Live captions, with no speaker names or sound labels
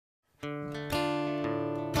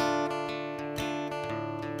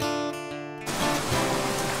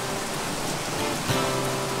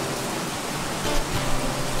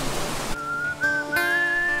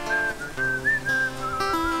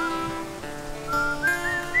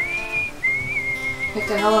Picked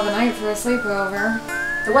a hell of a night for a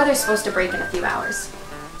sleepover. The weather's supposed to break in a few hours.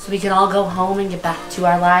 So we can all go home and get back to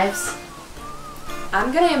our lives?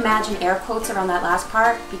 I'm gonna imagine air quotes around that last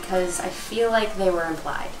part because I feel like they were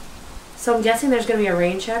implied. So I'm guessing there's gonna be a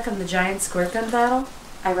rain check on the giant squirt gun battle?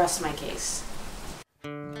 I rest my case.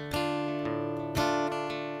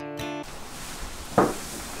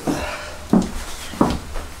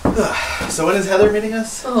 So when is Heather meeting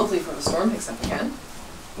us? Well, hopefully before the storm picks up again.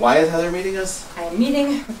 Why is Heather meeting us? I am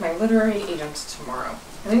meeting with my literary agent tomorrow.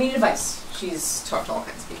 And I need advice. She's talked to all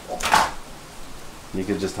kinds of people. You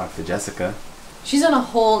could just talk to Jessica. She's on a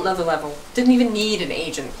whole nother level. Didn't even need an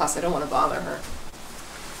agent, plus I don't want to bother her.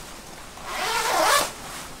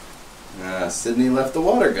 Sydney left the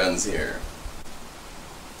water guns here.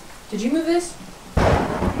 Did you move this?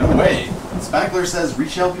 No way. Spackler says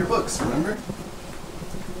reshelve your books, remember?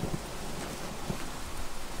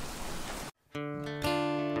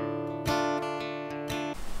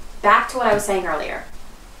 Back to what I was saying earlier.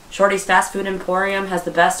 Shorty's fast food emporium has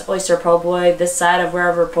the best oyster po' boy this side of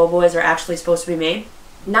wherever po' boys are actually supposed to be made?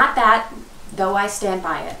 Not that, though I stand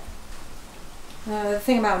by it. The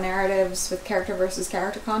thing about narratives with character versus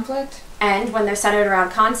character conflict. And when they're centered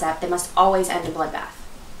around concept, they must always end in bloodbath.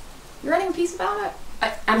 You writing a piece about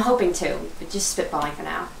it? I'm hoping to, but just spitballing for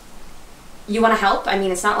now. You want to help? I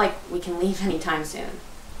mean, it's not like we can leave anytime soon.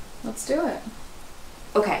 Let's do it.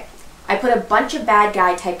 Okay, I put a bunch of bad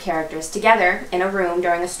guy type characters together in a room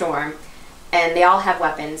during a storm, and they all have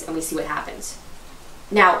weapons, and we see what happens.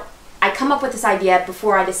 Now, I come up with this idea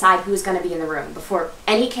before I decide who's going to be in the room, before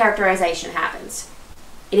any characterization happens.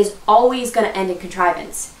 It is always going to end in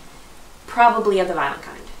contrivance, probably of the violent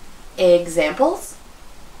kind. Examples?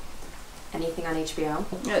 Anything on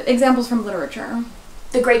HBO? Examples from literature.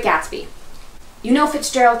 The Great Gatsby. You know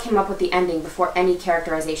Fitzgerald came up with the ending before any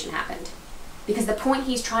characterization happened. Because the point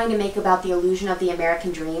he's trying to make about the illusion of the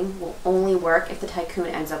American dream will only work if the tycoon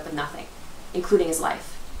ends up with nothing, including his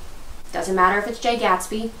life. Doesn't matter if it's Jay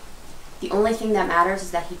Gatsby. The only thing that matters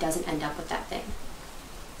is that he doesn't end up with that thing.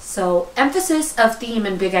 So, emphasis of theme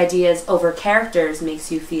and big ideas over characters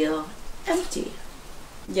makes you feel empty.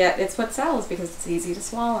 Yet it's what sells because it's easy to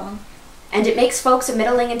swallow. And it makes folks of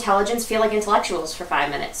middling intelligence feel like intellectuals for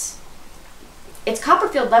 5 minutes. It's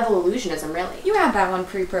Copperfield-level illusionism, really. You had that one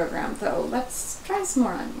pre-programmed, though. Let's try some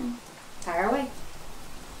more on you. Fire away.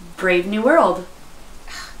 Brave New World.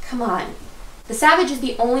 Come on. The Savage is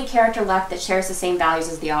the only character left that shares the same values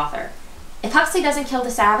as the author. If Huxley doesn't kill the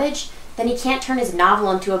Savage, then he can't turn his novel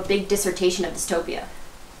into a big dissertation of dystopia.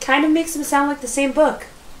 Kind of makes them sound like the same book.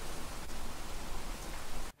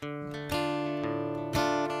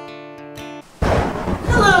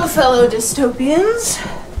 Hello, fellow dystopians.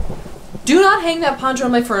 Do not hang that poncho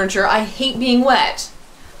on my furniture. I hate being wet.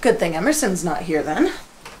 Good thing Emerson's not here then.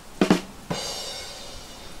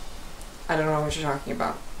 I don't know what you're talking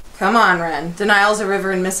about. Come on, Wrenn. Denial's a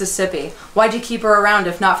river in Mississippi. Why'd you keep her around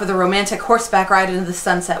if not for the romantic horseback ride into the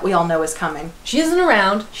sunset we all know is coming? She isn't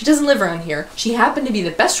around. She doesn't live around here. She happened to be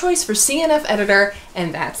the best choice for CNF editor,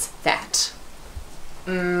 and that's that.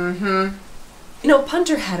 Mm-hmm. You know,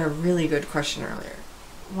 Punter had a really good question earlier.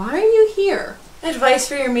 Why are you here? Advice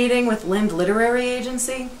for your meeting with Lind Literary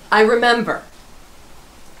Agency? I remember.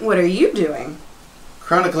 What are you doing?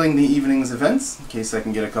 Chronicling the evening's events, in case I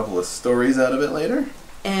can get a couple of stories out of it later.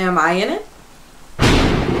 Am I in it?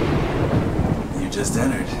 You just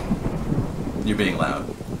entered. You're being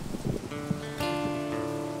loud.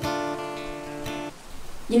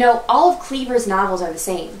 You know, all of Cleaver's novels are the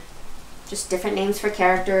same. Just different names for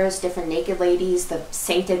characters, different naked ladies, the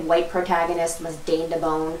sainted white protagonist must deign to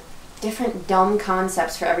bone. Different dumb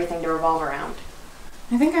concepts for everything to revolve around.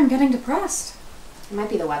 I think I'm getting depressed. It might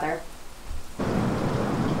be the weather.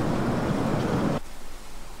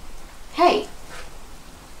 Hey,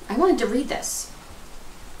 I wanted to read this.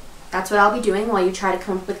 That's what I'll be doing while you try to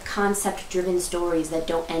come up with concept-driven stories that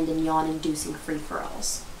don't end in yawn-inducing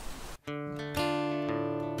free-for-alls.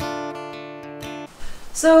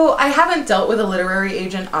 So, I haven't dealt with a literary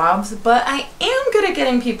agent obs, but I am good at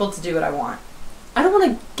getting people to do what I want. I don't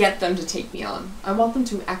want to get them to take me on. I want them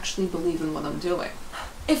to actually believe in what I'm doing.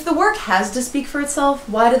 If the work has to speak for itself,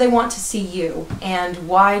 why do they want to see you? And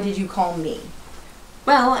why did you call me?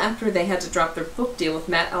 Well, after they had to drop their book deal with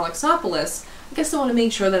Matt Alexopoulos, I guess they want to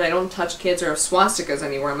make sure that I don't touch kids or have swastikas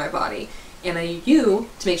anywhere on my body. And I need you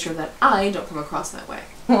to make sure that I don't come across that way.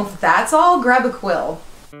 Well, if that's all, grab a quill.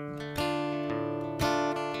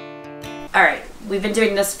 Alright, we've been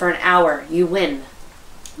doing this for an hour. You win.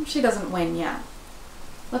 She doesn't win yet.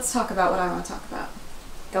 Let's talk about what I want to talk about.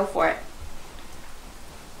 Go for it.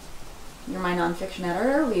 You're my nonfiction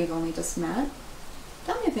editor. We've only just met.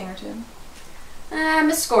 Tell me a thing or two. I'm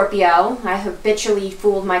a Scorpio. I habitually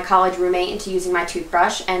fooled my college roommate into using my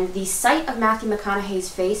toothbrush, and the sight of Matthew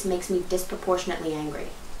McConaughey's face makes me disproportionately angry.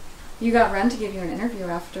 You got Wrenn to give you an interview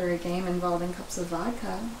after a game involving cups of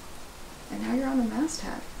vodka, and now you're on the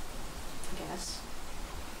masthead. I guess.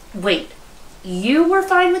 Wait, you were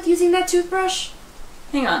fine with using that toothbrush?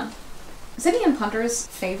 Hang on. Sydney and Punter's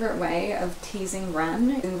favorite way of teasing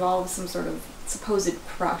Wrenn involves some sort of supposed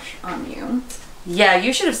crush on you. Yeah,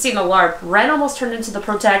 you should have seen the LARP. Wrenn almost turned into the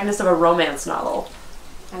protagonist of a romance novel.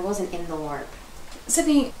 I wasn't in the LARP.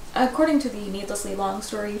 Sydney, according to the needlessly long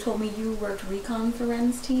story, you told me you worked recon for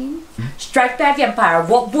Wrenn's team. Strike back Empire,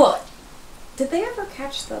 what? Did they ever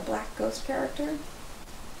catch the Black Ghost character?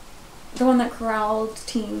 The one that corralled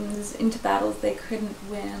teams into battles they couldn't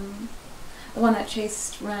win. The one that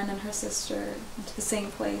chased Wrenn and her sister into the same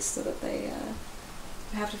place so that they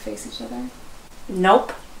would have to face each other.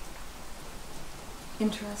 Nope.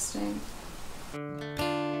 Interesting.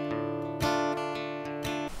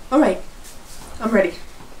 Alright, I'm ready.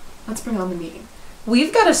 Let's bring on the meeting.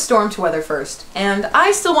 We've got a storm to weather first, and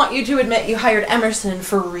I still want you to admit you hired Emerson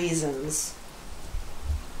for reasons.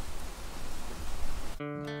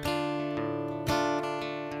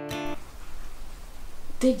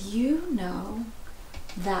 Did you know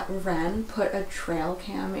that Wrenn put a trail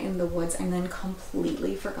cam in the woods and then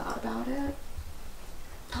completely forgot about it?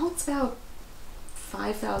 Oh, it's about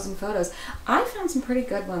 5,000 photos. I found some pretty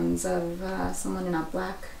good ones of someone in a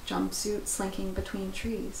black jumpsuit slinking between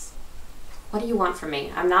trees. What do you want from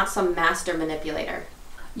me? I'm not some master manipulator.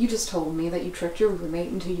 You just told me that you tricked your roommate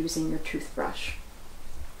into using your toothbrush.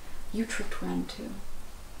 You tricked Wrenn too.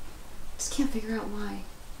 Just can't figure out why.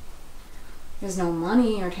 There's no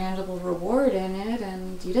money or tangible reward in it,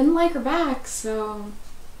 and you didn't like her back, so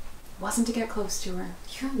it wasn't to get close to her.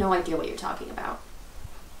 You have no idea what you're talking about.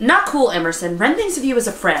 Not cool, Emerson. Wrenn thinks of you as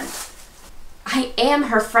a friend. I am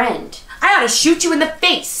her friend. I ought to shoot you in the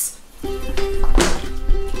face!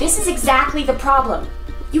 This is exactly the problem.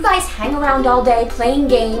 You guys hang around all day playing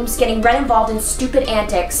games, getting Wrenn involved in stupid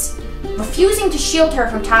antics, refusing to shield her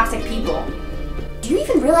from toxic people. Do you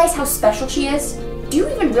even realize how special she is? Do you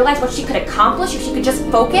even realize what she could accomplish if she could just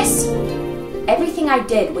focus? Everything I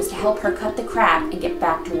did was to help her cut the crap and get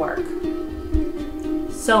back to work.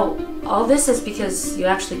 So, all this is because you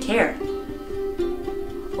actually cared.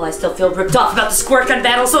 Well, I still feel ripped off about the squirt gun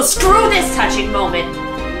battle, so screw this touching moment!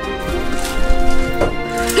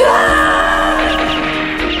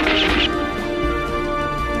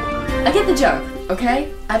 I get the joke,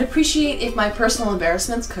 okay? I'd appreciate if my personal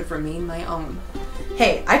embarrassments could remain my own.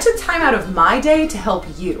 Hey, I took time out of my day to help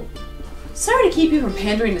you. Sorry to keep you from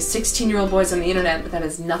pandering to 16-year-old boys on the internet, but that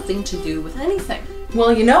has nothing to do with anything.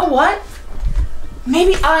 Well, you know what?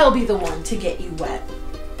 Maybe I'll be the one to get you wet.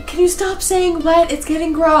 Can you stop saying wet? It's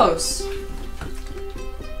getting gross.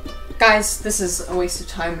 Guys, this is a waste of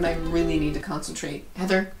time and I really need to concentrate.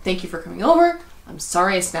 Heather, thank you for coming over. I'm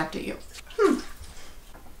sorry I snapped at you.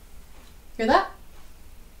 Hear that?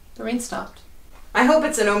 The rain stopped. I hope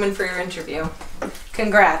it's an omen for your interview.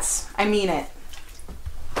 Congrats. I mean it.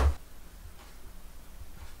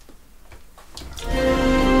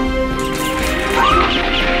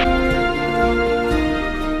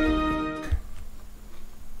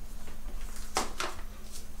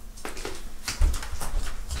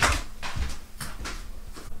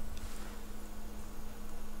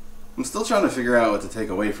 I'm still trying to figure out what to take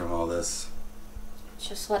away from all this.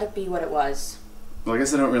 Just let it be what it was. Well, I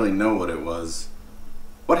guess I don't really know what it was.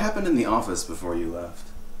 What happened in the office before you left?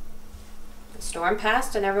 The storm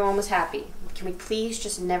passed and everyone was happy. Can we please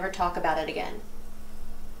just never talk about it again?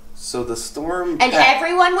 So the storm... And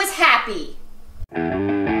everyone was happy! I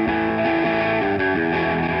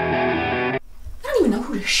don't even know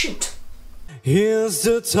who to shoot. Here's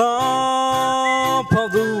the top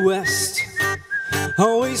of the West.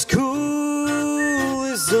 Always cool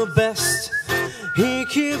is the best. He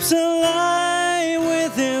keeps alive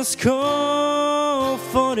with his Colt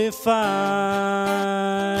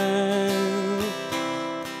 45.